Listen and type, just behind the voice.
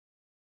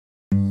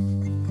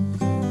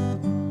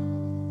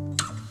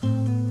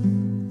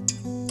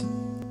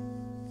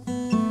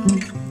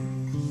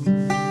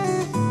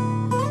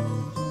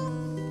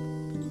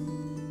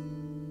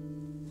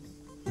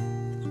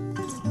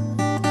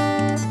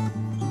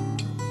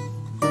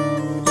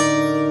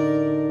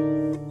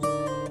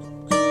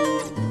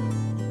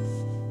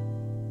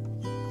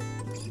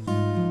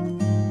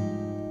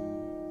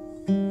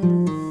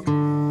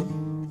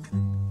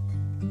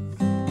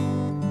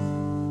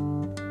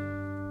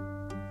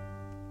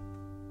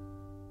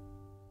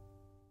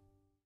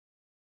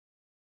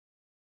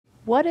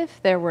What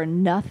if there were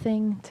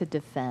nothing to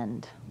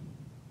defend?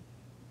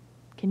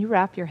 Can you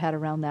wrap your head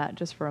around that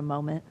just for a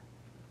moment?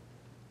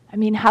 I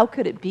mean, how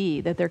could it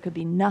be that there could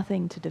be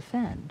nothing to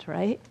defend,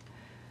 right?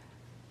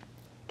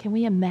 Can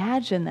we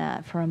imagine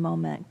that for a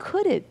moment?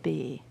 Could it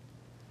be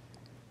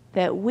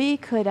that we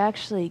could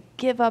actually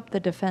give up the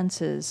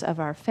defenses of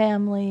our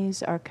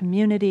families, our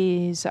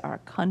communities, our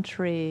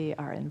country,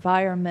 our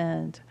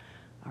environment,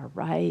 our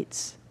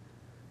rights,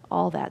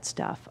 all that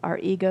stuff, our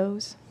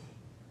egos?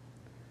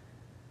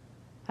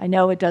 I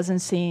know it doesn't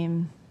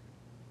seem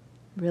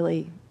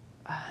really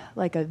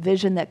like a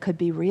vision that could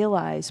be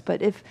realized,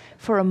 but if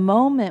for a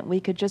moment we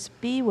could just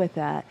be with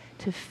that,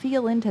 to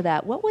feel into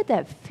that, what would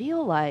that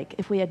feel like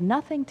if we had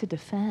nothing to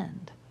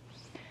defend?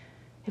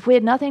 If we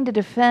had nothing to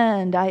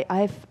defend,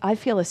 I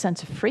feel a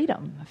sense of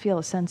freedom. I feel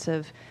a sense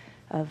of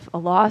a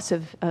loss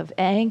of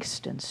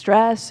angst and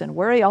stress and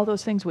worry, all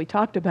those things we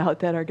talked about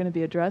that are going to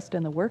be addressed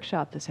in the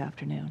workshop this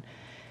afternoon.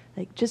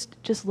 Like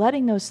just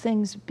letting those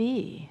things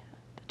be,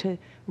 to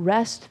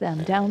rest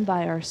them down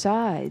by our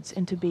sides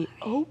and to be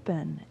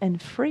open and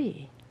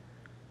free.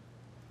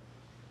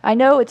 I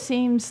know it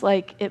seems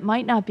like it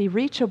might not be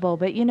reachable,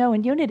 but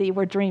in Unity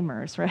we're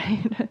dreamers,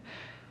 right?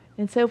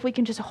 And so if we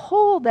can just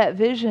hold that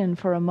vision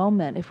for a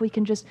moment, if we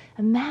can just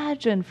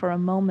imagine for a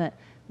moment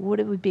what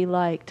it would be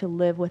like to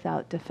live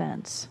without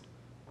defense.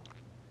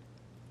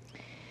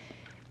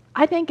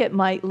 I think it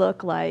might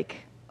look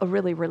like a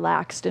really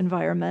relaxed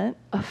environment,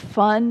 a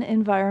fun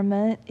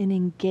environment, an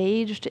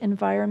engaged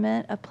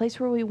environment, a place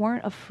where we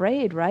weren't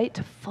afraid, right,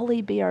 to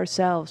fully be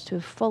ourselves,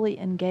 to fully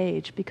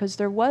engage, because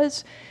there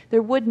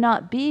would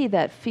not be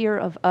that fear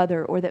of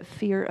other or that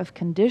fear of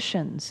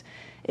conditions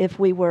if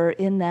we were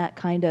in that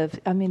kind of,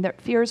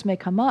 fears may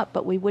come up,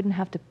 but we wouldn't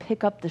have to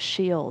pick up the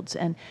shields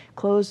and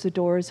close the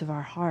doors of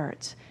our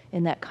hearts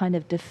in that kind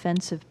of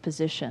defensive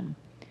position.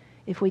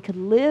 If we could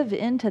live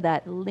into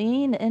that,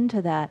 lean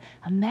into that,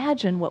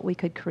 imagine what we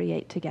could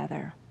create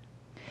together.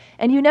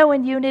 And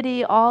in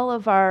Unity, all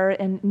of our,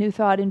 and New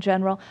Thought in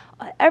general,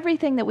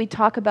 everything that we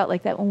talk about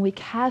like that, when we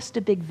cast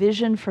a big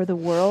vision for the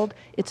world,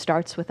 it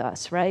starts with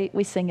us, right?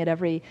 We sing it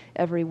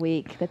every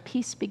week. The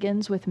peace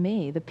begins with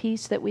me. The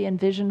peace that we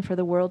envision for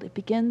the world, it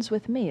begins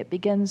with me. It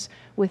begins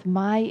with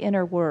my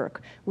inner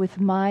work,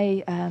 with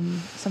my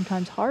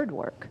sometimes hard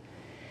work.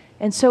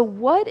 And so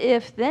what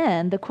if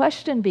then the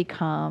question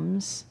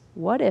becomes,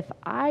 what if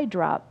I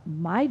drop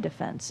my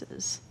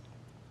defenses?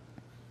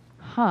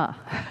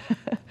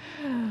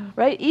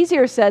 Right?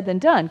 Easier said than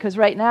done, because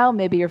right now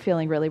maybe you're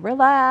feeling really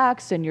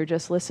relaxed and you're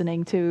just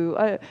listening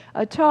to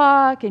a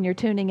talk and you're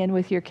tuning in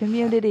with your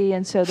community,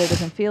 and so there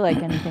doesn't feel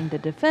like anything to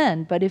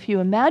defend. But if you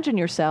imagine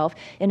yourself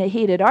in a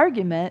heated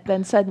argument,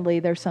 then suddenly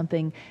there's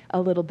something a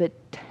little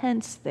bit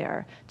tense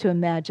there to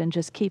imagine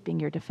just keeping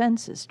your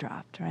defenses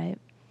dropped, right?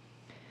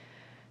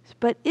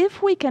 But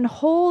if we can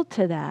hold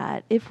to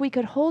that,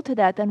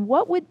 then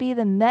what would be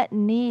the met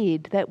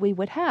need that we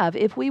would have?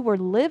 If we were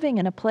living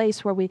in a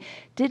place where we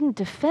didn't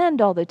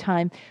defend all the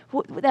time,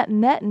 that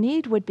met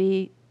need would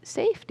be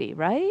safety,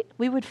 right?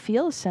 We would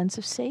feel a sense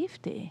of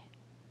safety.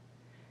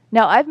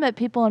 Now, I've met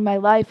people in my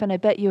life, and I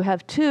bet you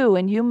have too,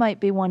 and you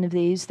might be one of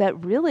these,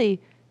 that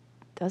really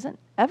doesn't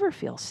ever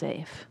feel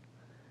safe.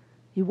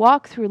 You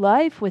walk through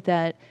life with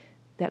that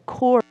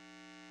core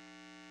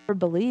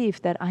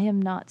belief that I am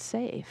not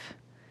safe.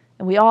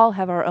 And we all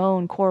have our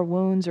own core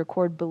wounds or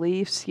core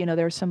beliefs.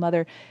 There are some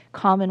other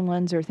common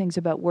ones, or things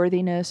about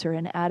worthiness or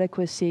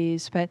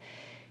inadequacies. But,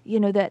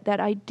 that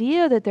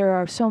idea that there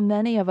are so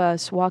many of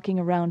us walking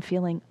around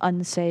feeling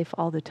unsafe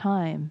all the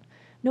time.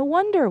 No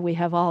wonder we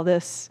have all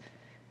this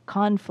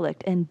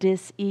conflict and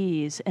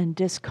dis-ease and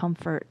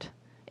discomfort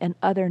and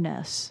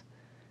otherness.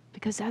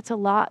 Because that's a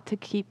lot to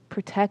keep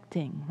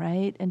protecting,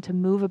 right? And to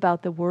move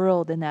about the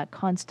world in that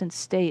constant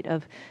state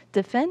of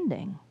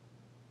defending.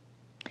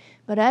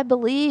 But I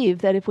believe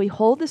that if we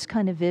hold this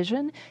kind of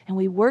vision and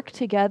we work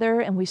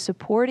together and we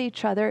support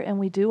each other and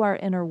we do our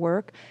inner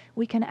work,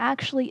 we can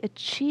actually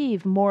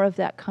achieve more of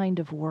that kind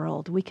of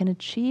world. We can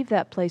achieve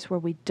that place where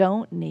we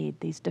don't need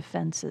these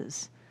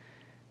defenses.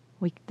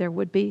 There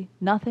would be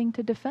nothing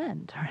to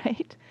defend,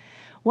 right?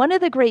 One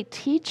of the great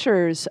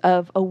teachers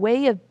of a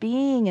way of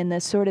being in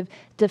this sort of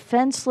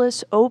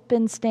defenseless,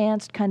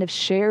 open-stanced kind of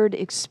shared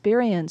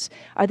experience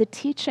are the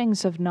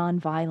teachings of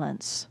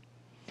nonviolence.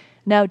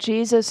 Now,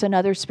 Jesus and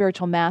other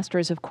spiritual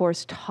masters, of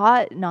course,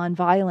 taught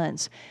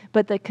nonviolence,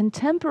 but the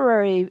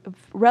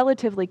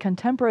relatively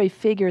contemporary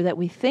figure that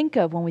we think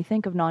of when we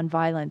think of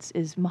nonviolence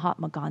is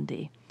Mahatma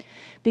Gandhi.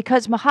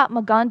 Because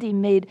Mahatma Gandhi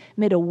made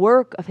a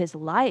work of his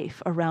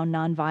life around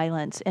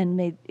nonviolence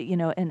and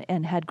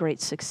and had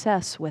great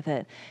success with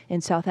it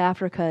in South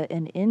Africa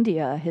and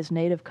India, his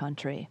native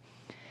country.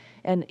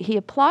 And he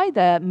applied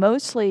that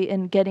mostly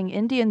in getting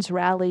Indians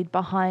rallied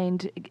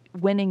behind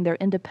winning their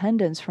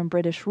independence from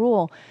British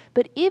rule.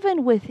 But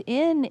even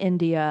within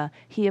India,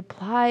 he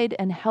applied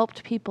and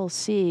helped people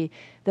see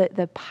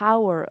the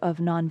power of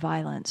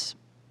nonviolence.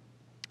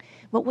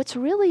 But what's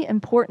really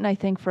important, I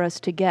think, for us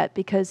to get,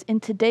 because in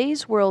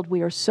today's world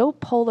we are so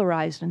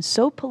polarized and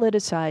so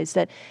politicized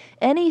that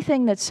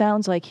anything that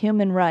sounds like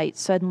human rights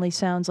suddenly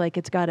sounds like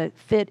it's got to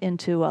fit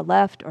into a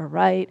left or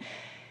right.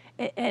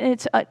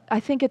 And I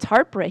think it's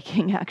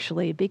heartbreaking,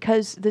 actually,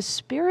 because the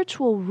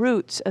spiritual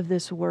roots of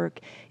this work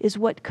is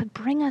what could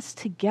bring us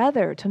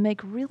together to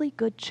make really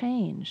good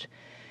change.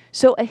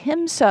 So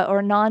ahimsa,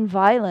 or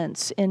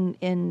nonviolence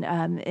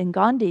in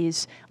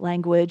Gandhi's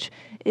language,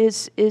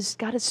 is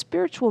got a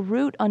spiritual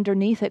root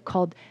underneath it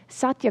called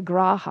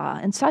satyagraha.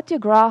 And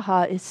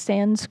satyagraha is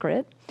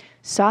Sanskrit.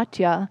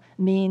 Satya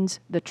means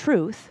the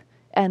truth,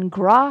 and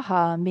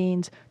graha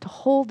means to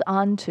hold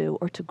on to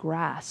or to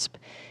grasp.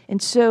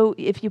 And so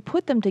if you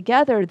put them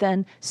together,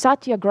 then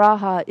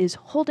satyagraha is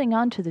holding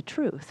on to the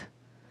truth.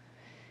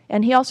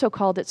 And he also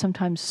called it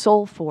sometimes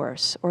soul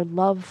force or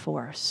love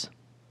force.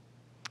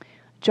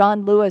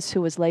 John Lewis,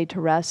 who was laid to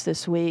rest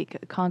this week,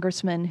 a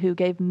congressman who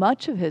gave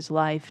much of his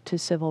life to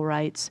civil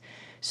rights,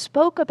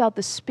 spoke about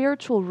the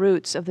spiritual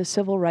roots of the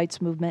civil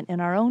rights movement in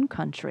our own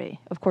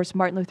country. Of course,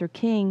 Martin Luther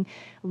King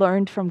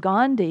learned from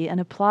Gandhi and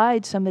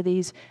applied some of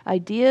these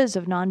ideas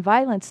of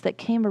nonviolence that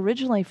came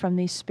originally from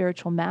these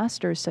spiritual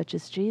masters such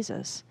as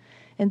Jesus.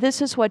 And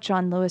this is what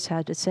John Lewis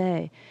had to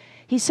say.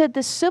 He said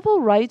the civil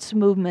rights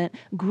movement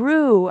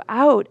grew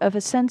out of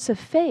a sense of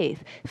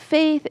faith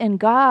in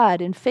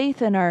God and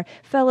faith in our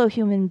fellow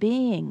human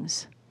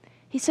beings.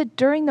 He said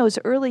during those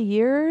early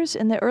years,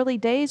 in the early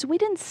days, we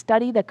didn't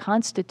study the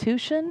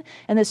Constitution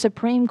and the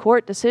Supreme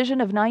Court decision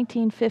of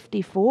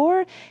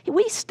 1954.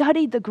 We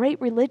studied the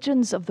great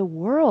religions of the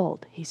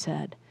world, he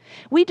said.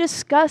 We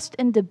discussed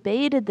and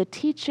debated the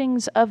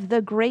teachings of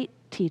the great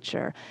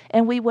teacher,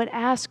 and we would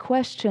ask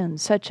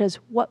questions such as,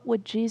 what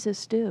would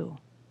Jesus do?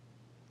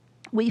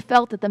 We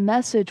felt that the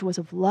message was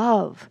of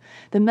love.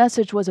 The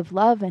message was of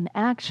love in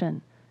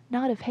action,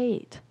 not of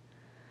hate.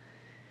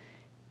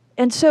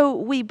 And so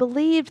we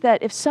believed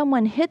that if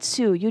someone hits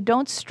you, you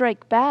don't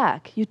strike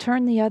back, you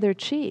turn the other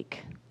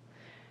cheek.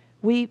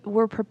 We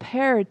were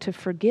prepared to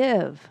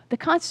forgive. The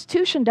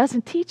Constitution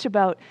doesn't teach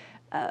about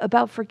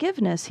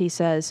forgiveness, he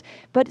says,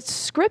 but it's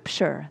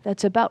Scripture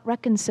that's about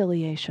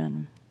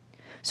reconciliation.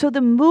 So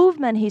the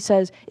movement, he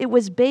says, it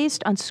was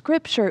based on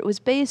Scripture. It was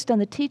based on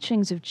the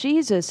teachings of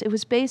Jesus. It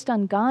was based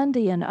on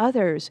Gandhi and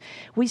others.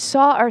 We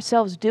saw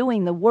ourselves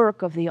doing the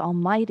work of the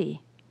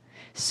Almighty.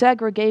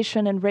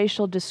 Segregation and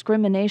racial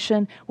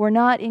discrimination were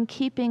not in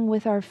keeping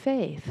with our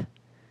faith.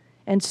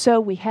 And so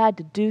we had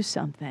to do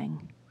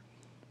something.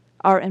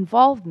 Our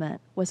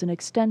involvement was an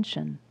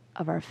extension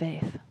of our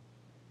faith.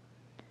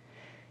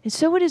 And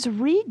so it is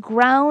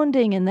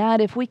regrounding in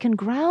that. If we can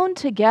ground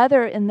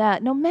together in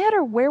that, no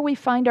matter where we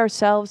find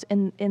ourselves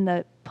in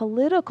the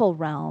political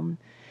realm,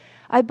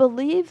 I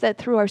believe that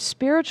through our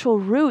spiritual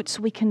roots,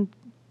 we can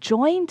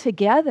join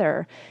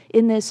together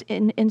in this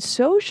in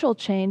social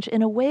change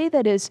in a way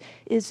that is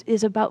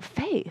about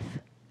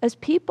faith. As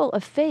people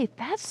of faith,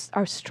 that's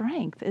our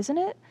strength, isn't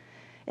it?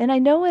 And I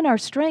know in our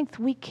strength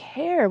we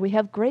care. We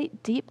have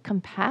great, deep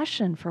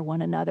compassion for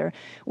one another.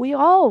 We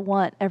all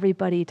want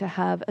everybody to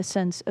have a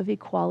sense of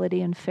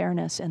equality and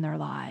fairness in their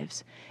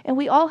lives. And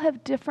we all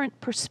have different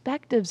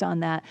perspectives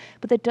on that.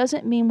 But that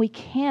doesn't mean we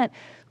can't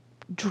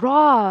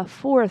draw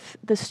forth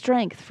the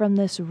strength from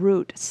this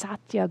root,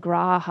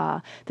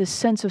 satyagraha, this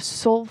sense of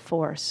soul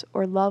force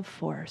or love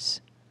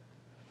force.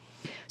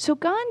 So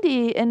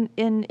Gandhi in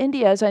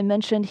India, as I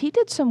mentioned, he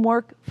did some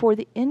work for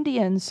the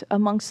Indians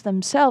amongst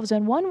themselves,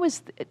 and one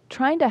was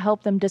trying to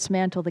help them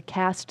dismantle the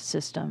caste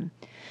system.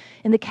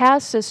 In the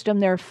caste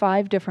system, there are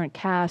 5 different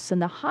castes, and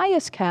the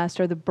highest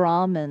caste are the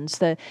Brahmins,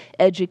 the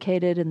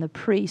educated and the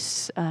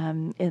priests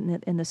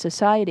in the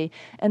society.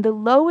 And the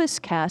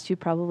lowest caste, you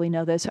probably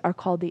know this, are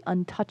called the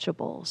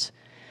untouchables.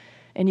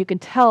 And you can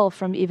tell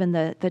from even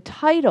the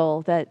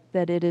title that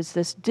it is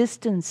this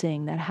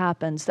distancing that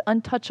happens. The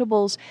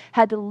untouchables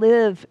had to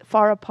live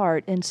far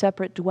apart in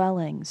separate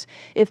dwellings.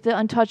 If the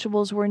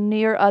untouchables were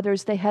near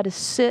others, they had to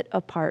sit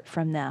apart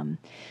from them.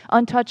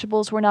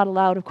 Untouchables were not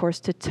allowed, of course,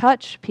 to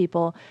touch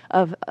people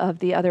of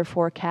the other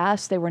 4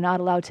 castes. They were not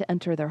allowed to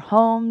enter their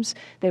homes.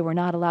 They were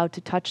not allowed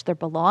to touch their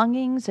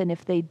belongings. And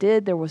if they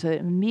did, there was an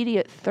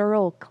immediate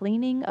thorough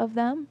cleaning of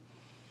them.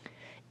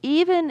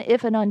 Even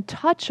if an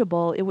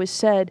untouchable, it was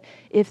said,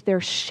 if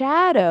their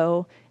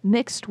shadow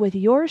mixed with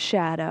your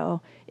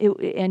shadow,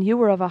 and you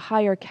were of a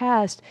higher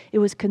caste, it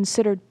was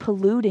considered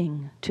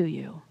polluting to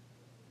you.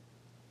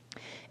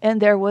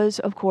 And there was,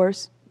 of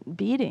course,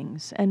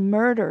 beatings and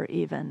murder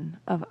even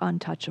of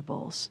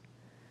untouchables.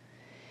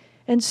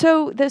 And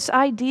so this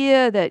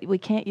idea that we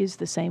can't use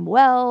the same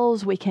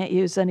wells, we can't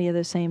use any of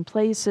the same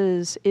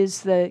places,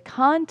 is the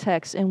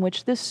context in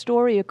which this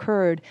story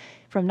occurred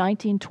from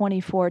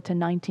 1924 to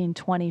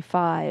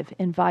 1925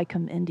 in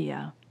Vaikom,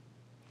 India.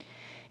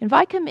 In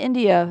Vaikom,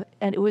 India,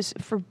 and it was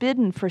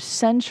forbidden for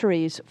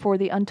centuries for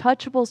the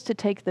untouchables to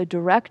take the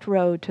direct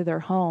road to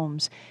their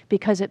homes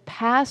because it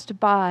passed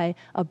by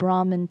a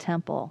Brahmin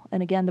temple.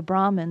 And again, the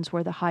Brahmins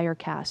were the higher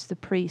caste, the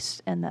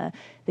priests and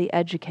the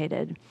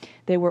educated.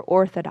 They were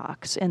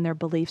orthodox in their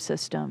belief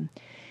system.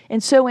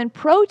 And so in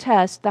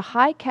protest, the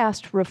high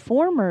caste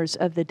reformers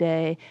of the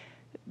day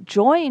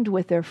joined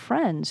with their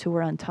friends who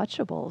were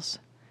untouchables.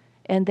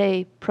 And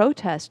they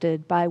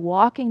protested by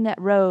walking that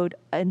road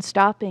and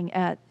stopping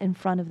in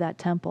front of that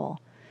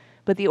temple.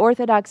 But the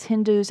Orthodox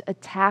Hindus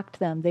attacked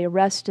them, they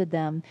arrested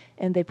them,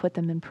 and they put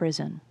them in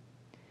prison.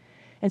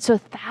 And so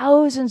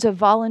thousands of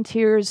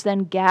volunteers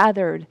then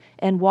gathered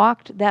and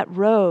walked that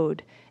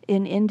road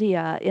in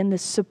India in the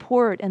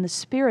support and the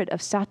spirit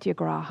of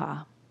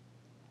Satyagraha.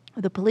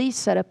 The police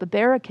set up a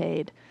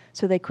barricade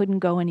so they couldn't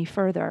go any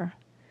further.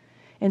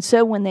 And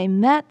so when they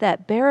met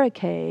that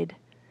barricade,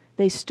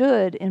 they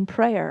stood in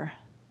prayer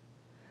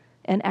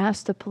and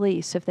asked the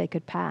police if they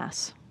could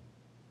pass.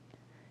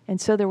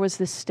 And so there was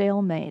this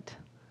stalemate,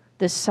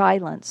 this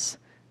silence.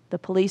 The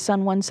police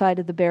on one side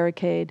of the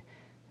barricade,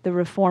 the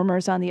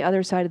reformers on the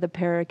other side of the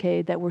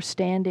barricade that were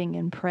standing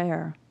in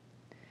prayer.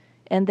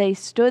 And they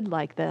stood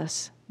like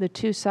this, the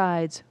two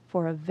sides,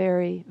 for a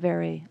very,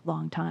 very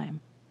long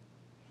time.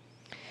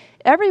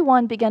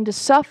 Everyone began to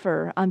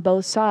suffer on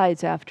both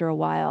sides after a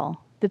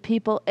while. The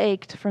people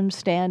ached from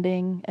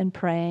standing and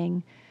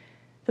praying.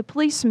 The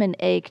policemen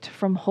ached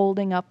from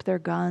holding up their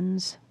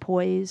guns,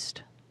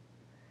 poised.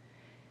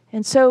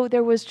 And so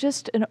there was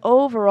just an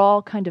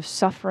overall kind of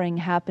suffering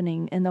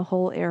happening in the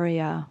whole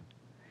area.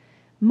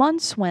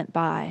 Months went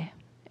by,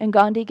 and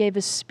Gandhi gave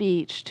a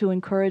speech to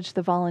encourage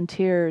the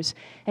volunteers,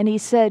 and he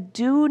said,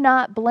 "Do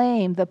not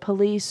blame the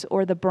police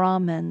or the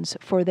Brahmins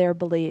for their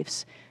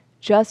beliefs.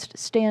 Just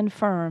stand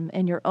firm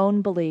in your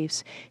own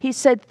beliefs." He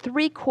said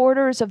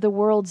 3/4 of the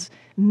world's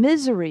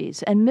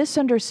miseries and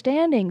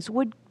misunderstandings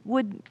would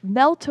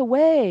melt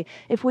away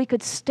if we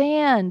could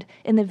stand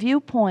in the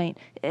viewpoint,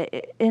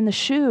 in the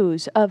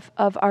shoes of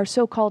our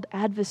so-called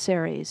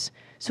adversaries.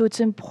 So it's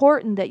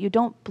important that you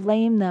don't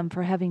blame them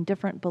for having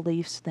different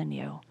beliefs than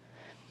you.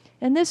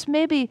 And this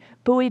maybe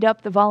buoyed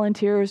up the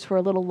volunteers for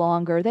a little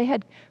longer. They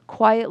had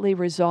quietly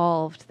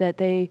resolved that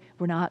they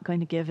were not going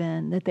to give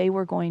in, that they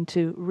were going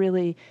to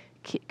really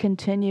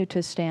continue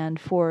to stand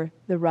for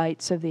the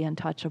rights of the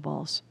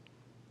untouchables.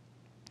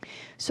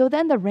 So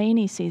then the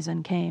rainy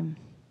season came,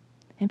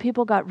 and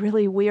people got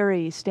really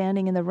weary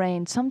standing in the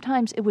rain.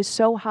 Sometimes it was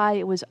so high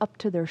it was up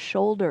to their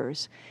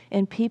shoulders,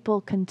 and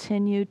people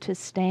continued to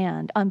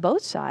stand on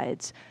both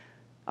sides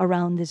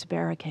around these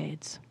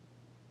barricades.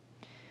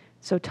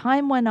 So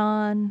time went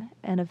on,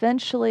 and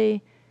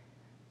eventually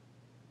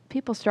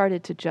people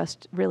started to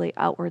just really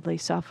outwardly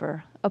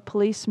suffer. A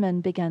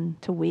policeman began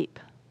to weep.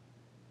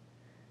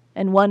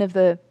 And one of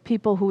the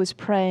people who was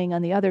praying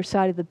on the other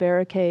side of the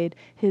barricade,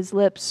 his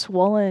lips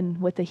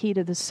swollen with the heat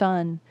of the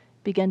sun,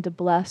 began to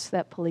bless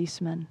that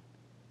policeman.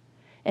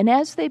 And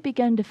as they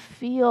began to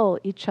feel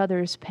each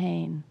other's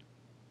pain,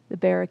 the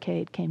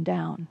barricade came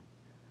down.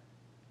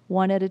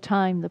 One at a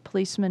time, the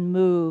policeman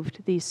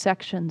moved these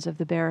sections of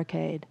the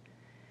barricade.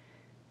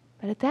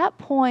 But at that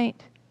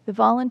point, the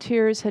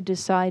volunteers had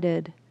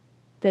decided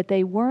that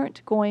they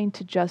weren't going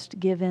to just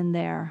give in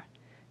there,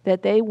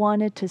 that they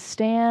wanted to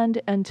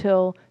stand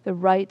until the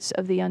rights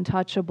of the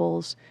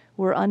untouchables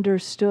were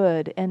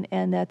understood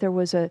and that there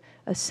was a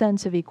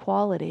sense of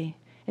equality.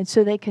 And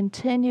so they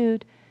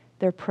continued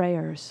their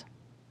prayers.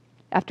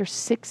 After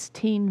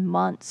 16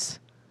 months,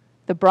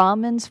 the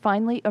Brahmins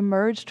finally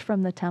emerged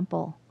from the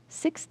temple.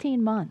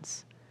 16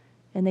 months.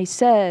 And they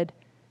said,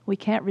 "We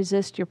can't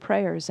resist your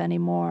prayers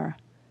anymore.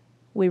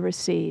 We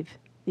receive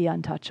the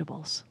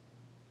untouchables."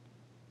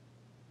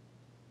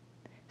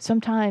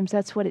 Sometimes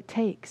that's what it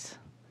takes.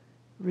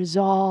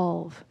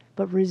 Resolve,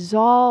 but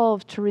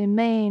resolve to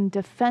remain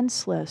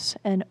defenseless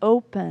and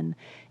open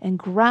and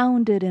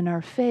grounded in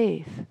our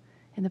faith,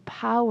 in the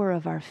power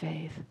of our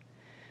faith.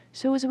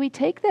 So as we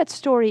take that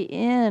story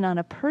in on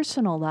a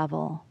personal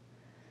level,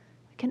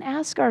 we can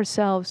ask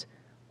ourselves,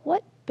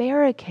 what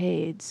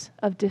barricades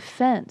of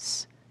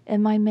defense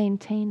am I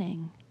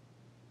maintaining?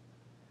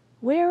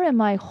 Where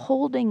am I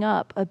holding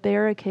up a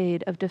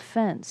barricade of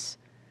defense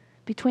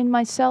between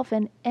myself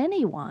and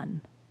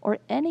anyone or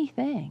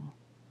anything?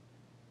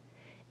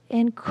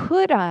 And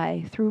could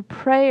I, through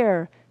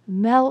prayer,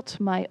 melt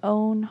my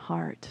own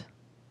heart?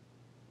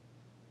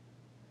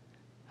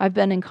 I've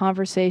been in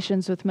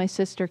conversations with my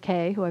sister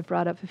Kay, who I've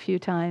brought up a few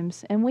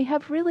times, and we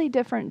have really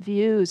different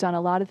views on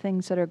a lot of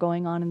things that are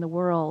going on in the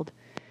world.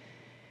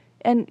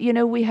 And,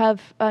 we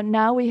have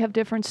now we have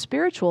different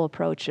spiritual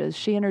approaches.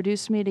 She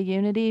introduced me to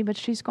Unity, but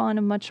she's gone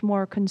a much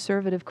more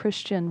conservative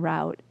Christian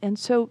route. And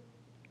so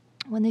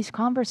when these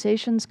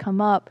conversations come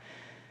up,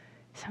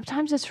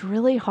 sometimes it's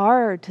really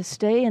hard to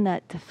stay in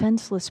that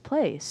defenseless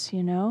place,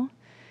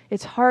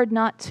 It's hard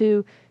not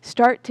to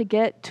start to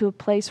get to a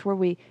place where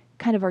we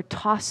kind of are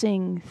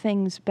tossing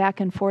things back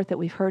and forth that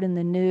we've heard in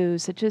the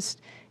news.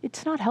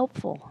 It's not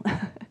helpful.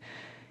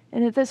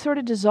 And it sort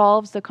of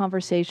dissolves the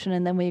conversation,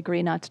 and then we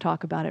agree not to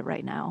talk about it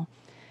right now.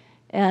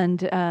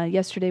 And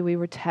yesterday we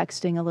were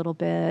texting a little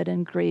bit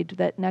and agreed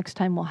that next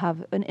time we'll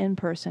have an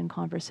in-person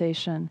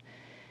conversation.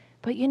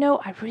 But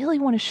I really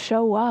want to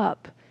show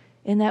up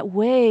in that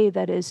way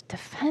that is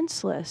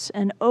defenseless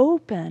and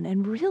open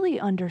and really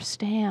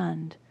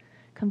understand,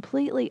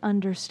 completely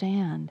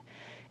understand.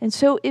 And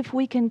so if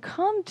we can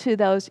come to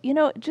those,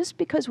 just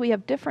because we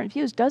have different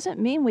views doesn't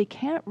mean we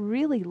can't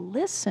really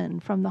listen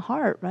from the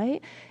heart,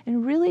 right?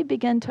 And really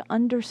begin to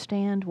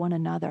understand one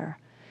another.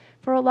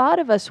 For a lot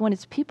of us, when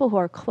it's people who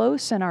are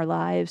close in our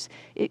lives,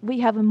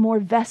 we have a more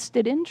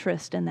vested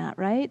interest in that,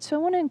 right? So I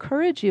want to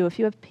encourage you, if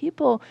you have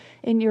people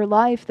in your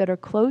life that are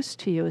close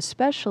to you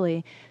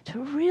especially, to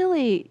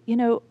really,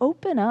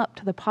 open up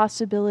to the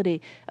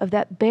possibility of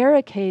that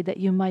barricade that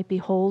you might be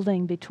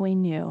holding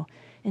between you.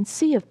 And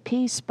see if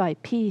piece by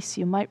piece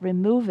you might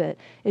remove it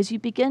as you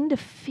begin to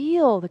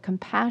feel the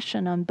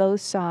compassion on both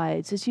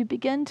sides, as you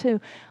begin to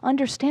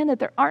understand that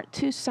there aren't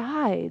two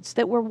sides,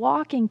 that we're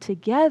walking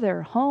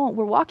together home,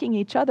 we're walking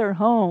each other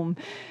home,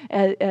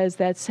 as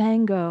that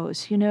saying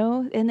goes,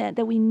 and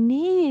that we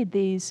need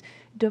these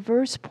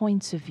diverse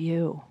points of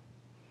view.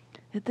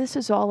 That this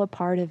is all a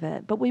part of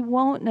it. But we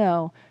won't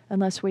know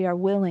unless we are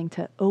willing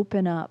to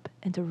open up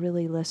and to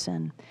really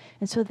listen.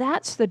 And so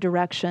that's the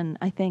direction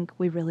I think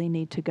we really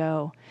need to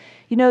go.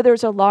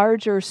 There's a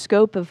larger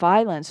scope of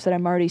violence that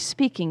I'm already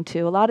speaking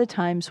to. A lot of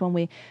times when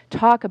we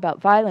talk about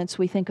violence,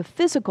 we think of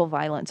physical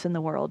violence in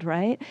the world,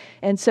 right?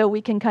 And so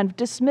we can kind of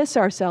dismiss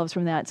ourselves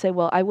from that and say,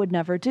 well, I would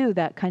never do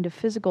that kind of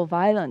physical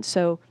violence.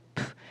 So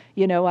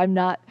I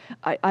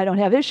don't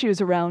have issues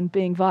around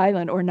being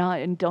violent or not,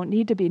 and don't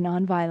need to be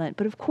nonviolent.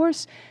 But of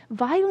course,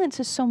 violence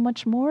is so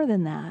much more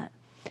than that.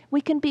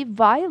 We can be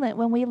violent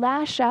when we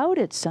lash out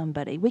at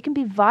somebody. We can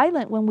be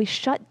violent when we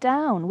shut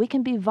down. We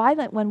can be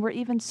violent when we're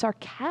even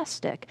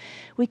sarcastic.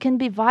 We can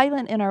be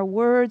violent in our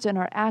words and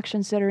our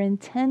actions that are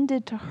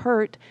intended to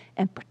hurt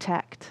and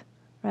protect,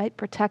 right?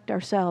 Protect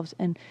ourselves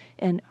and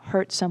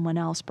hurt someone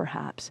else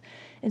perhaps.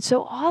 And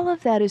so all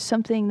of that is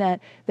something that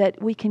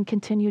we can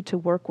continue to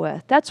work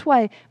with. That's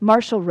why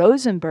Marshall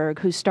Rosenberg,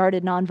 who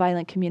started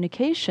nonviolent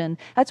communication,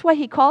 that's why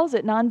he calls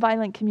it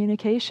nonviolent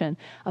communication,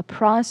 a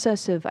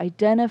process of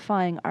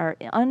identifying our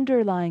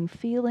underlying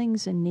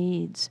feelings and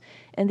needs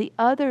and the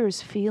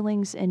other's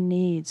feelings and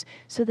needs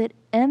so that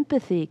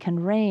empathy can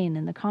reign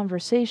in the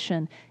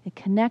conversation and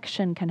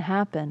connection can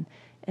happen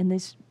and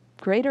these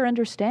greater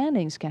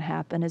understandings can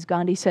happen. As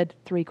Gandhi said,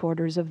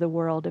 3/4 of the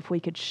world, if we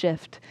could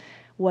shift,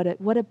 what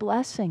a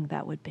blessing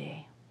that would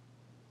be.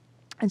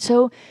 And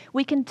so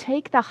we can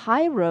take the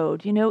high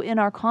road, in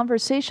our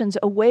conversations.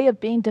 A way of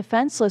being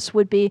defenseless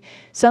would be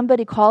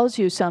somebody calls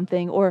you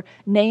something or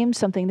names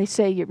something. They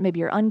say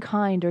maybe you're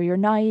unkind or you're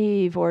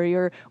naive or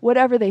you're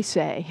whatever they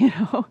say,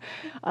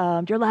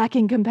 you're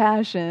lacking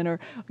compassion or,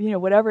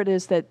 whatever it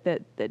is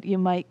that you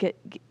might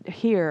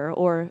hear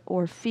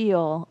or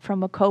feel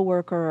from a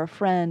coworker or a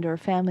friend or a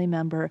family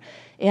member.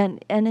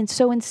 And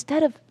so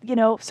instead of,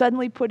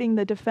 suddenly putting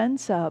the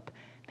defense up,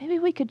 maybe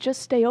we could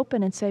just stay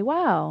open and say,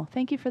 wow,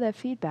 thank you for that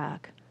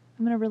feedback.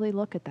 I'm going to really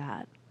look at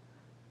that.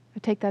 I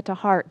take that to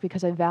heart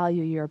because I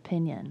value your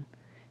opinion.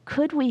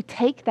 Could we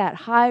take that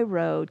high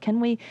road?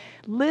 Can we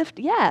lift?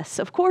 Yes,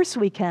 of course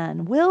we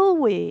can. Will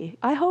we?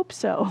 I hope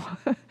so.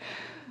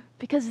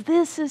 Because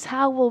this is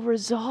how we'll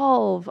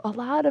resolve a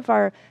lot of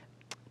our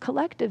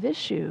collective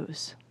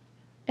issues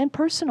and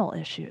personal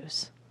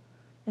issues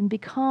and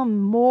become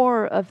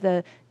more of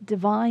the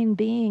divine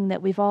being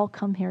that we've all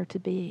come here to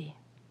be.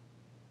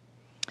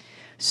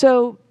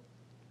 So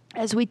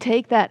as we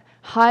take that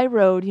high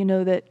road,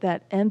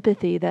 that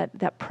empathy,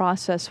 that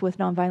process with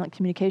nonviolent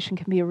communication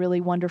can be a really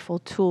wonderful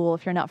tool.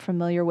 If you're not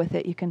familiar with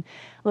it, you can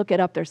look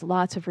it up. There's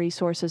lots of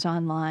resources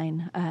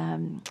online.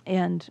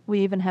 And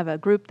we even have a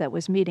group that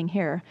was meeting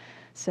here,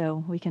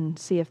 so we can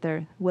see if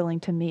they're willing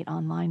to meet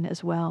online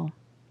as well.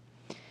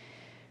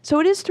 So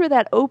it is through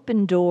that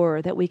open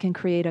door that we can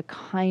create a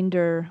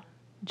kinder,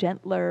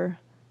 gentler,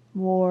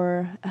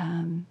 more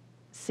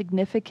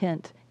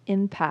significant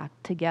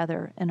impact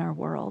together in our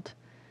world.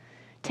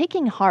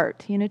 Taking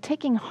heart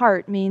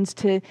means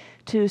to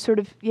sort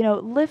of,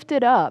 lift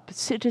it up,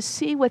 to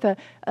see with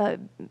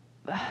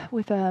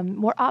a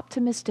more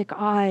optimistic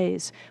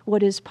eyes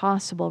what is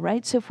possible,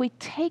 right? So if we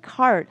take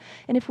heart,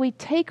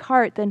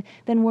 then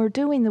we're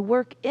doing the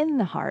work in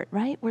the heart,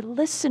 right? We're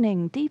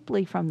listening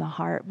deeply from the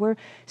heart. We're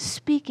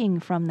speaking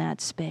from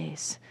that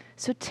space.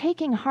 So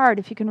taking heart,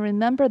 if you can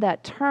remember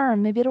that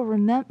term, maybe it'll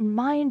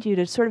remind you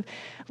to sort of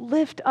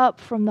lift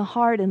up from the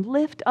heart and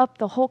lift up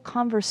the whole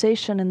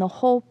conversation and the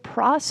whole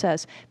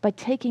process by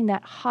taking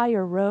that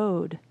higher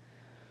road.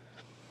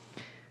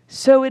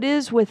 So it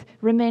is with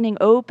remaining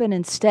open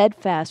and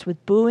steadfast,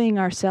 with buoying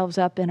ourselves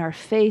up in our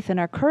faith and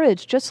our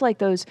courage, just like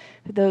those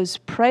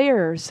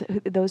prayers,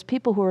 those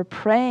people who are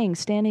praying,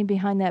 standing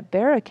behind that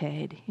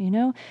barricade,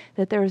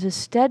 that there is a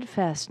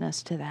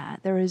steadfastness to that.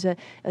 There is a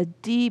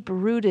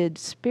deep-rooted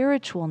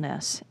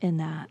spiritualness in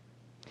that.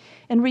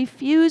 And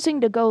refusing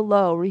to go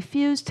low,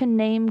 refuse to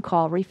name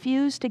call,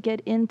 refuse to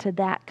get into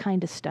that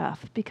kind of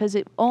stuff because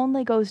it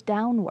only goes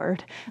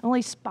downward,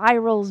 only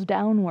spirals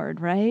downward,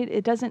 right?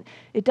 It doesn't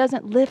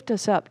lift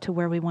us up to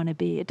where we want to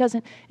be. It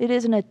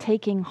isn't a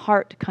taking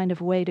heart kind of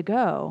way to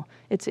go.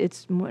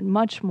 It's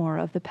much more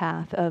of the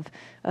path of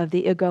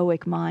the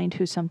egoic mind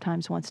who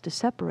sometimes wants to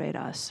separate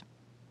us.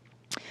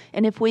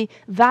 And if we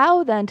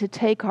vow then to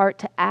take heart,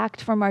 to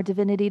act from our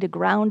divinity, to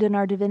ground in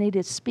our divinity,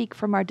 to speak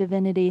from our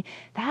divinity,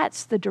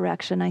 that's the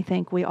direction I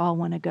think we all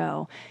want to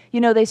go.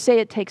 You know, they say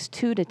it takes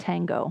two to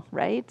tango,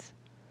 right?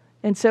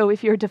 And so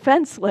if you're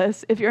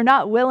defenseless, if you're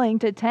not willing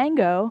to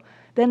tango,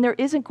 then there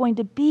isn't going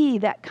to be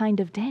that kind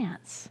of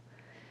dance.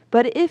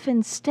 But if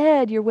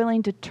instead you're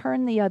willing to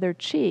turn the other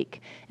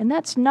cheek, and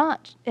that's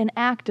not an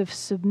act of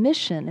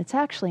submission, it's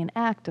actually an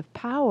act of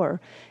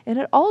power. And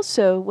it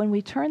also, when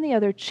we turn the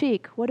other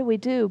cheek, what do we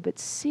do but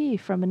see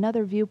from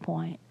another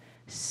viewpoint,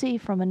 see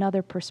from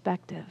another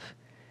perspective?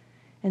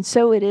 And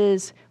so it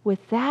is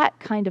with that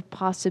kind of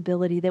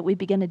possibility that we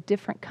begin a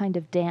different kind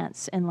of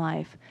dance in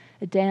life,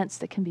 a dance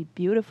that can be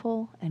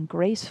beautiful and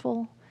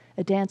graceful,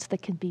 a dance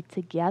that can be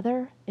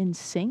together in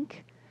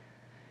sync.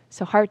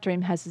 So Heart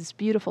Dream has this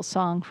beautiful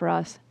song for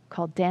us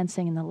called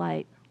Dancing in the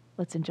Light.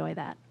 Let's enjoy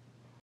that.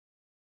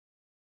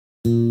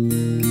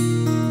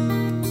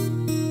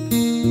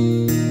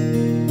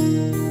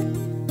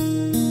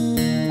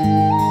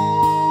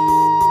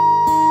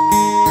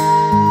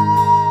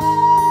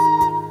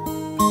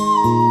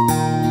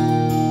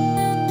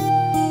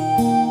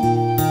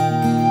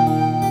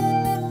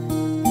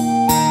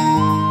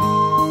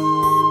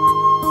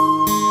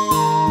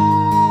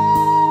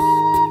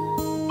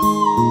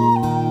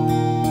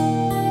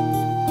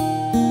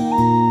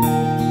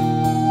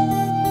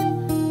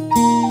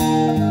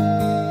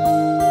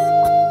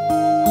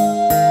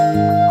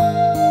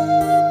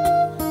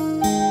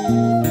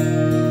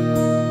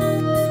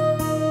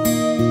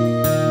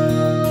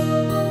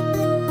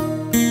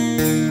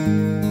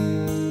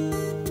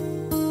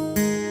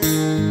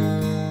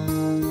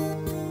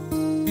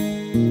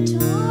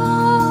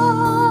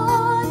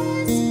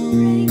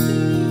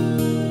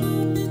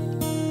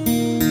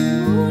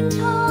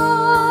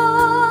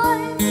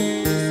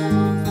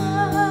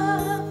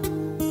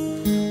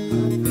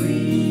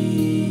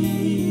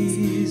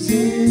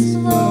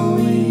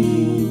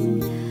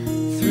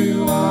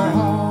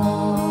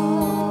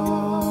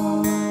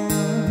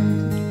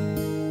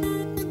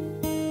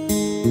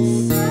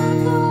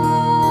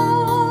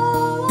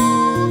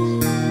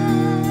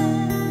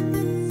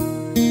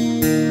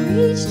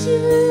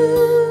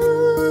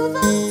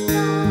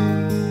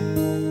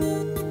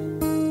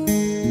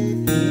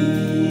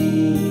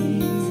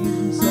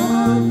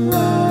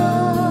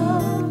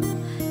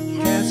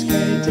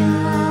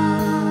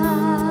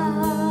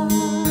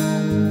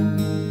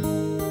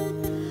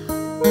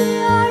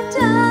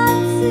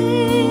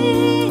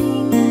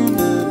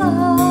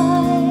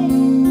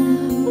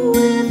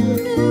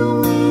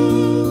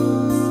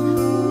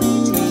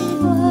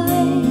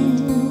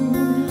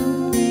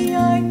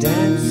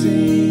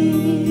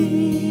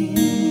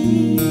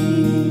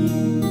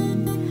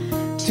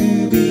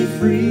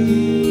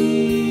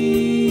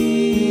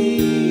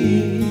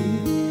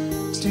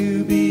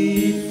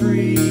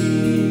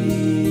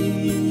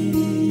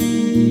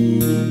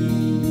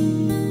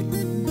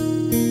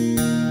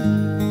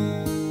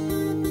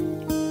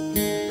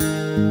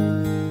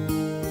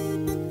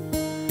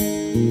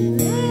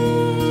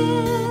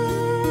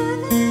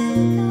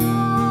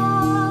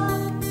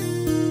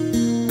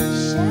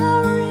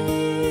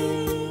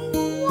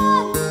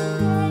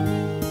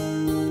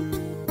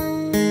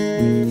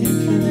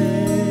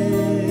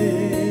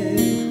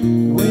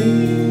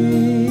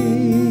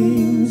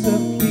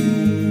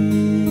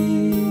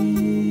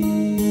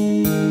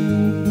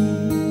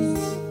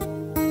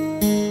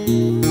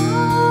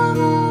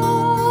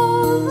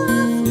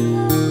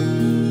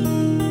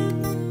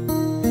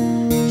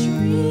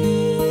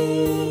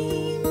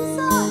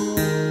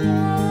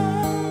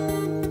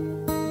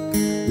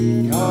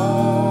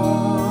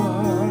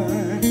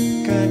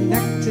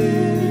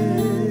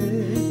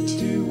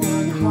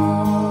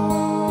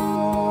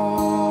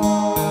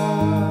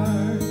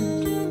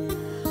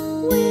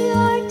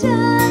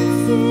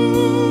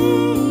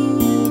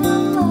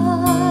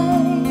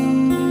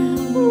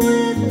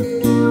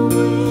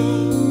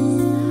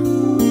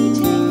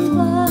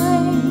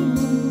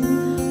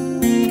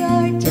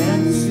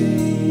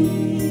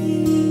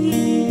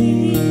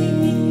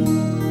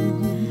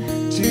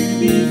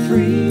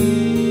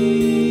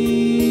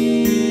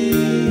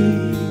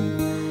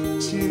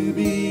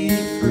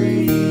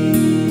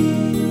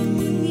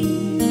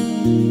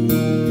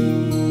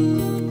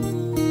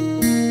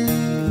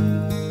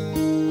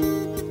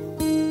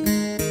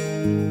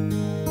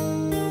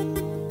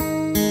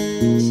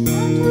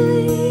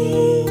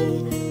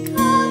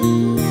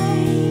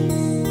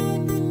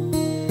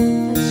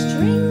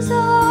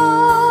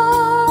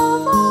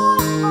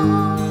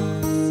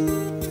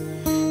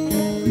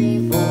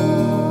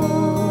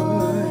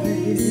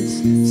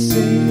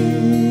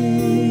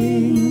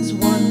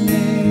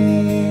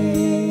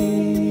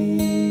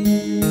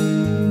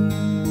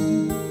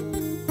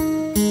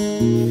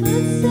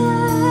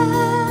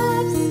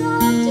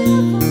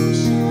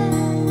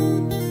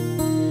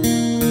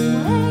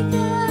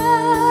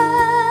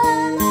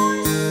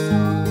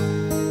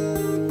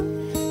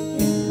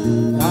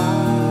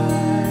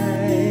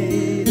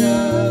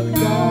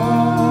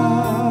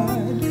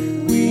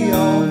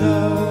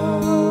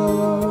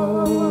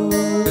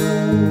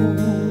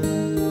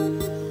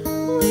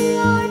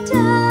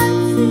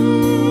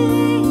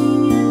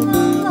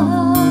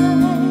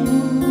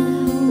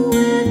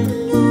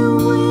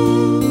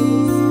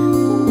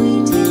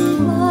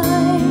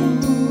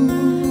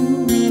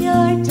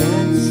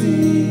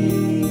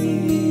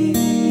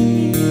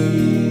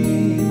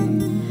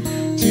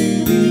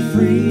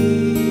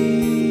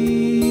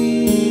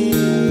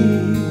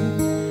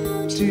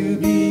 to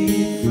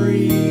be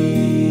free.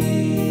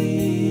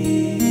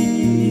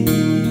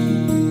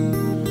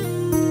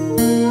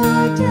 We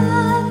are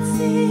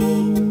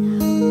dancing,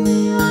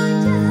 we are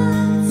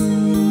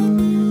dancing.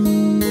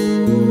 We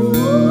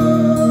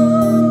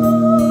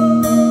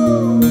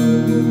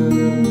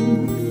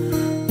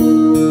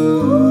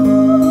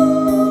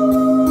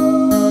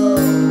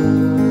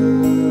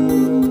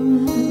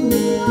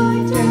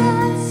are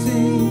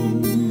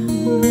dancing,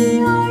 we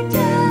are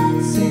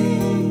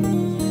dancing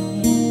in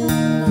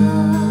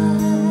the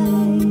light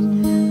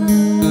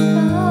above.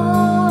 We all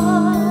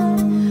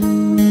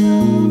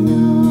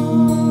know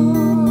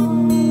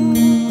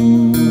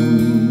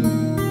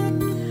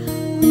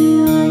we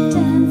are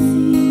dancing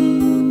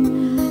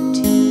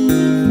to be free,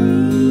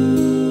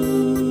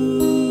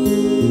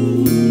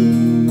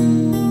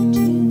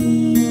 to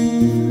be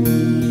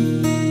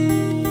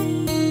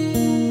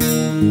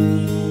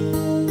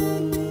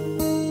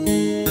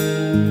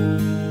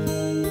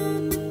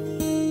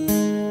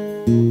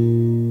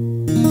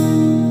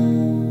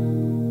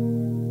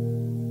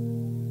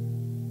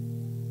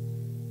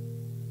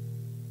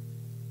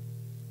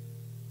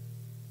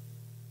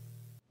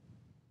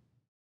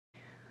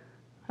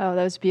Oh,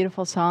 that was a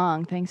beautiful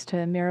song. Thanks to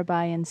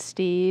Mirabai and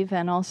Steve,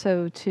 and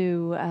also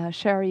to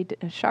Shari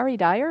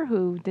Dyer,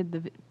 who did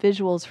the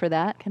visuals for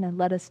that, kind of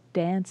let us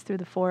dance through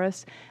the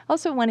forest.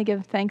 Also want to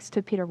give thanks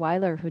to Peter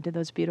Weiler, who did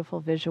those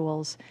beautiful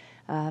visuals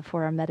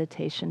for our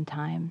meditation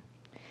time.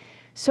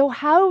 So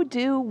how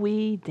do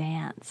we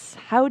dance?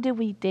 How do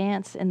we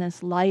dance in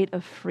this light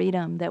of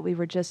freedom that we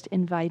were just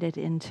invited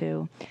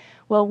into?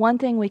 Well, one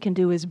thing we can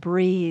do is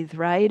breathe,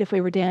 right? If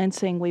we were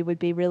dancing, we would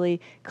be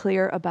really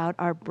clear about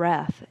our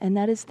breath. And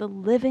that is the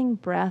living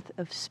breath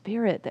of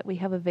spirit that we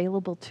have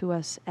available to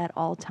us at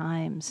all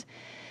times.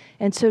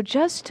 And so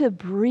just to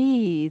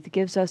breathe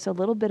gives us a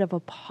little bit of a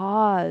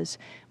pause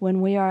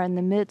when we are in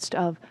the midst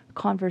of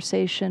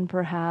conversation,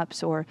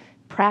 perhaps, or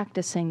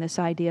practicing this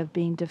idea of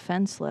being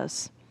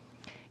defenseless.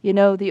 You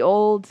know, the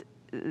old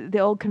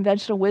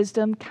conventional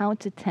wisdom,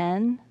 count to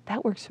 10,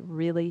 that works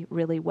really,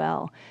 really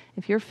well.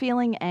 If you're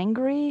feeling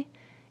angry,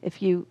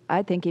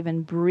 I think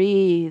even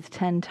breathe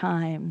 10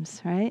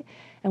 times, right?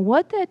 And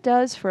what that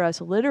does for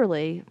us,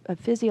 literally,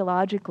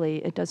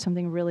 physiologically, it does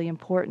something really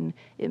important.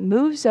 It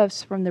moves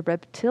us from the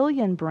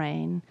reptilian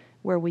brain,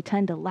 where we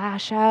tend to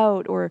lash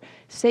out or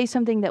say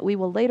something that we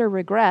will later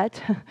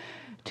regret,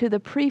 to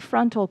the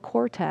prefrontal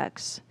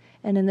cortex.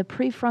 And in the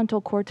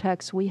prefrontal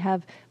cortex, we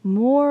have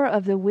more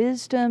of the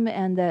wisdom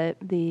and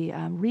the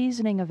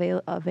reasoning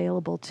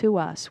available to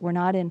us. We're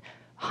not in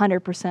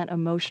 100%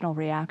 emotional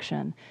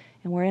reaction,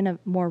 and we're in a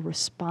more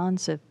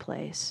responsive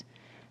place.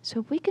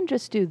 So if we can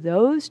just do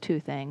those two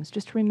things,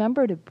 just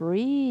remember to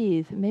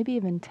breathe, maybe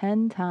even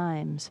 10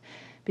 times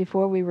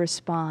before we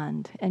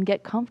respond, and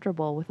get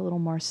comfortable with a little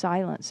more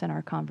silence in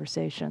our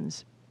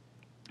conversations.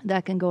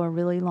 That can go a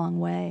really long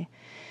way.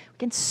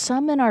 Can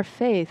summon our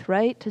faith,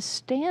 right, to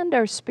stand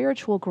our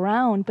spiritual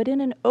ground, but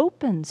in an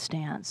open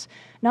stance,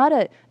 not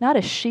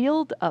a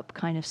shield up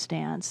kind of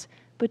stance,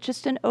 but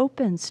just an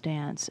open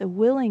stance, a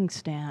willing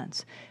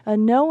stance, a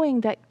knowing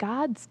that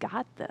God's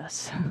got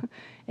this,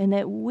 and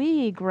that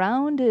we,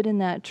 grounded in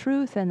that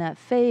truth and that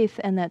faith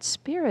and that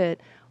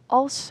spirit,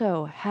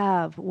 also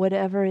have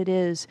whatever it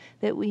is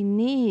that we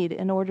need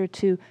in order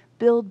to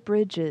build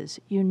bridges,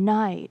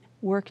 unite,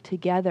 work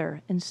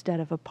together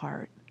instead of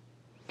apart.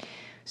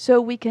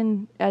 So we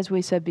can, as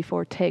we said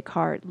before, take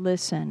heart,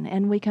 listen.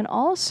 And we can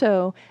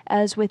also,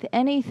 as with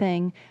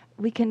anything,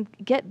 we can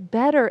get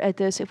better at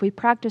this. If we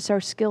practice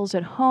our skills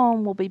at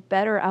home, we'll be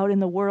better out in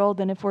the world.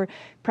 And if we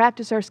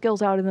practice our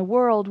skills out in the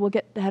world, we'll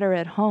get better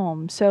at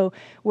home. So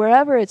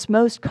wherever it's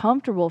most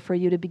comfortable for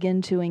you to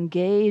begin to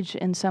engage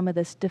in some of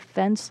this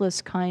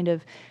defenseless kind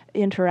of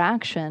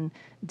interaction,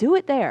 do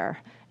it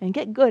there and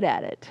get good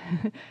at it.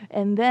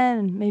 And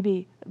then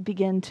maybe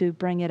begin to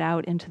bring it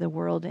out into the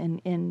world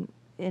in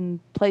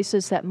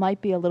places that might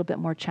be a little bit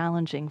more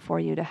challenging for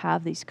you to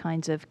have these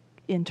kinds of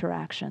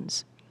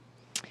interactions.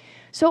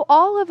 So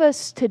all of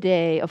us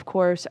today, of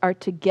course, are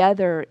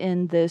together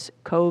in this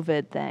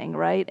COVID thing,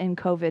 right? In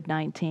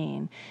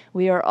COVID-19.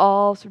 We are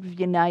all sort of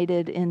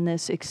united in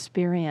this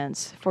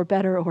experience, for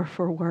better or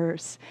for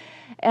worse.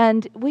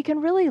 And we can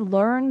really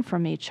learn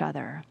from each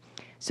other.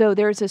 So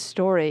there's a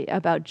story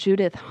about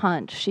Judith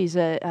Hunt. She's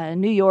a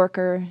New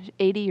Yorker,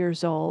 80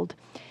 years old.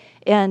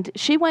 And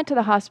she went to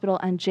the hospital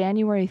on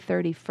January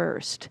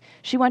 31st.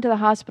 She went to the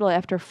hospital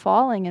after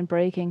falling and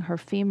breaking her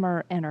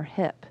femur and her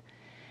hip.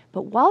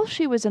 But while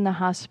she was in the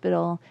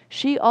hospital,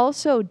 she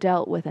also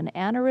dealt with an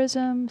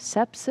aneurysm,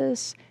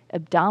 sepsis,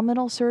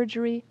 abdominal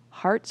surgery,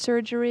 heart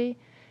surgery.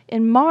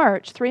 In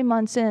March, 3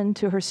 months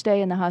into her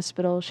stay in the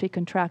hospital, she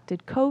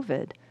contracted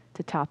COVID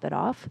to top it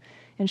off,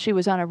 and she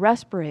was on a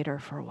respirator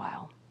for a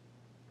while.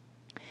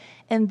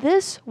 And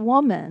this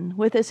woman,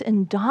 with this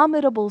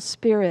indomitable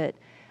spirit,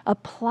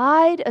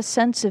 applied a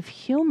sense of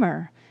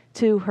humor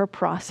to her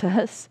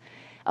process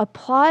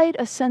applied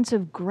a sense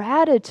of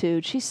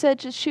gratitude. She said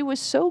just she was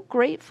so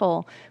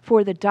grateful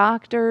for the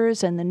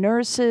doctors and the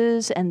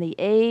nurses and the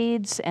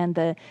aides and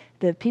the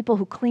people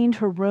who cleaned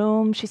her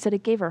room. She said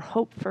it gave her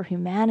hope for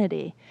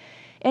humanity.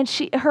 And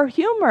her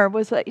humor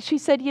was like, she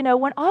said,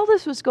 when all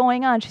this was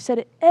going on, she said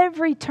at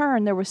every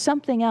turn there was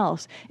something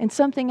else and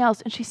something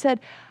else. And she said,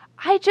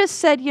 I just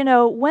said,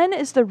 when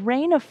is the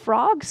rain of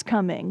frogs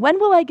coming? When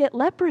will I get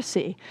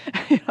leprosy?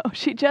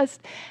 She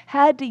just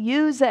had to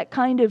use that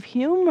kind of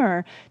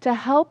humor to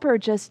help her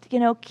just,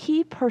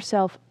 keep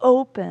herself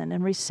open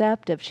and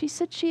receptive. She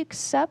said she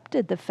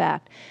accepted the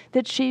fact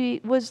that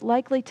she was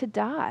likely to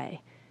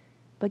die.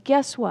 But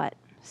guess what?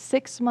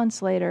 6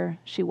 months later,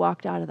 she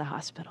walked out of the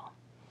hospital.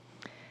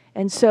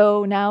 And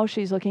so now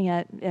she's looking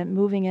at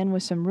moving in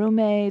with some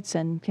roommates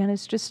and kind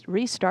of just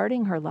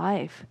restarting her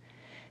life.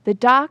 The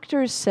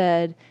doctors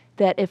said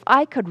that if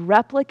I could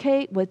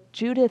replicate what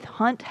Judith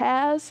Hunt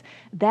has,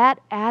 that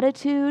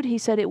attitude, he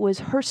said it was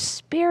her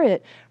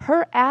spirit,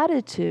 her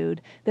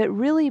attitude that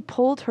really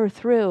pulled her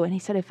through. And he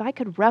said, if I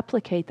could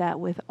replicate that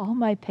with all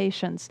my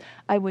patients,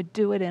 I would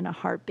do it in a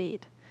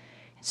heartbeat.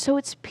 So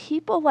it's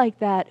people like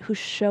that who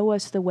show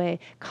us the way,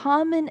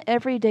 common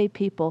everyday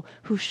people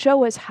who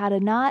show us how to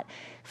not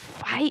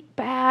fight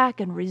back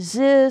and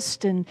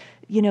resist and,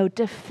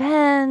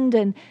 defend.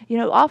 And,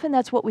 often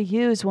that's what we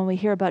use when we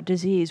hear about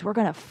disease. We're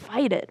going to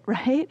fight it,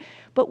 right?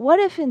 But what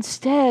if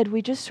instead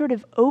we just sort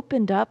of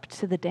opened up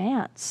to the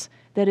dance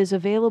that is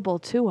available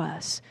to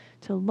us,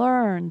 to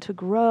learn, to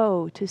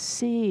grow, to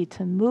see,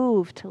 to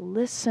move, to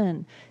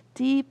listen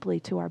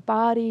deeply to our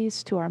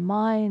bodies, to our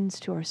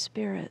minds, to our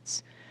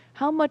spirits?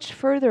 How much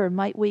further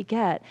might we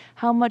get?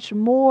 How much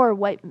more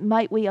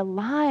might we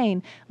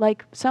align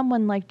like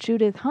someone like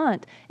Judith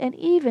Hunt and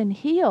even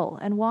heal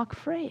and walk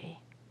free?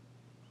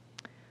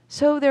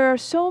 So there are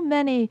so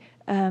many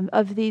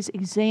of these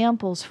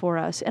examples for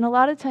us, and a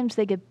lot of times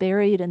they get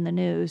buried in the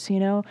news.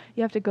 You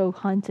have to go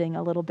hunting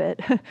a little bit,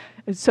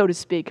 so to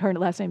speak. Her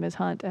last name is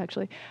Hunt,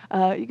 actually.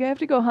 You have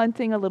to go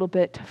hunting a little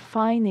bit to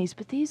find these,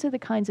 but these are the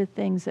kinds of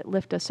things that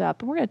lift us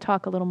up. And we're going to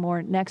talk a little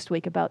more next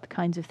week about the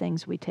kinds of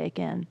things we take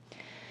in.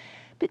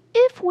 But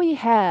if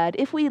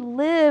we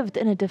lived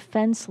in a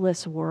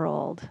defenseless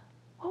world,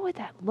 what would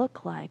that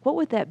look like? What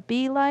would that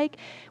be like?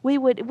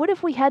 What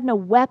if we had no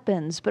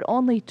weapons, but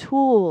only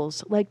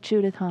tools like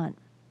Judith Hunt?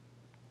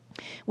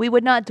 We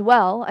would not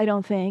dwell, I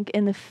don't think,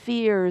 in the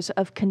fears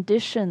of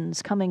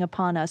conditions coming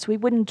upon us. We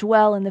wouldn't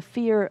dwell in the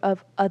fear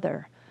of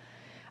other.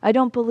 I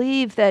don't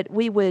believe that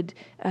we would,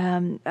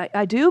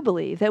 I do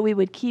believe that we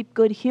would keep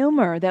good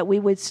humor, that we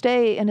would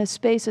stay in a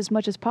space as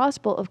much as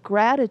possible of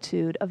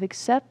gratitude, of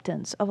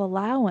acceptance, of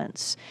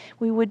allowance.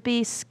 We would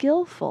be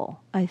skillful,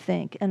 I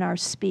think, in our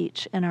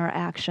speech and our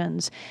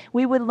actions.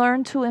 We would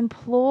learn to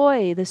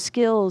employ the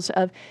skills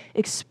of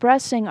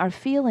expressing our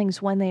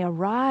feelings when they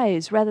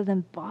arise rather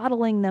than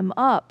bottling them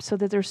up so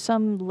that there's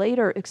some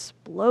later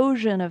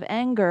explosion of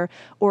anger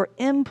or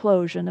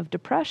implosion of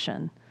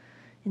depression.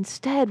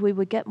 Instead, we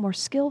would get more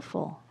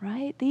skillful,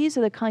 right? These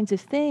are the kinds of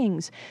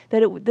things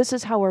that this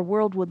is how our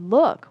world would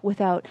look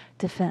without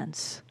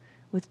defense,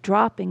 with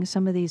dropping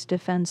some of these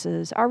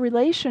defenses. Our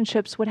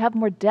relationships would have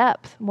more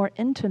depth, more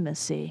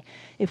intimacy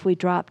if we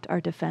dropped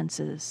our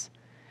defenses.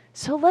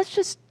 So let's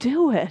just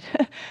do it.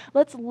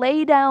 Let's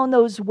lay down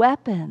those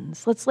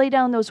weapons. Let's lay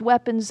down those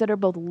weapons that are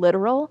both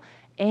literal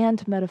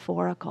and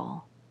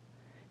metaphorical.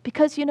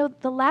 Because,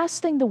 the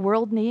last thing the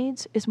world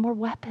needs is more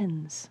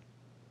weapons.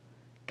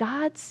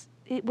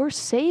 We're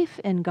safe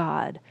in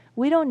God.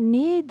 We don't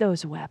need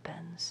those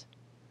weapons.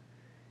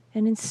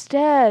 And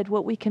instead,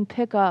 what we can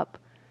pick up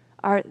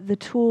are the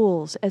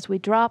tools. As we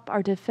drop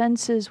our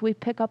defenses, we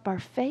pick up our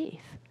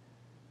faith.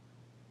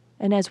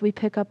 And as we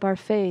pick up our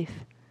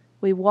faith,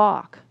 we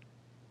walk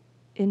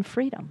in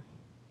freedom.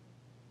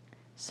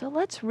 So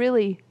let's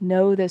really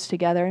know this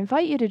together. I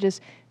invite you to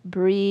just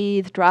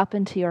breathe, drop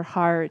into your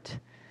heart.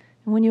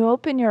 And when you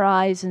open your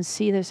eyes and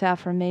see this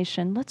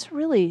affirmation, let's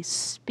really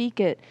speak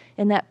it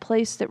in that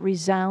place that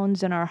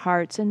resounds in our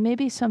hearts, and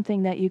maybe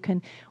something that you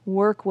can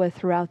work with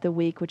throughout the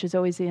week, which is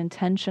always the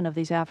intention of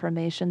these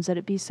affirmations, that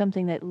it be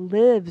something that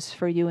lives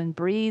for you and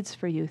breathes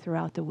for you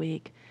throughout the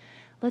week.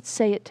 Let's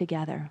say it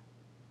together.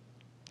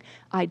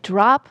 I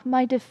drop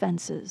my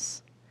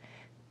defenses,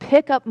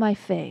 pick up my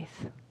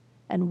faith,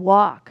 and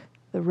walk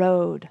the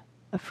road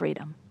of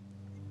freedom.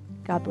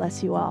 God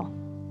bless you all.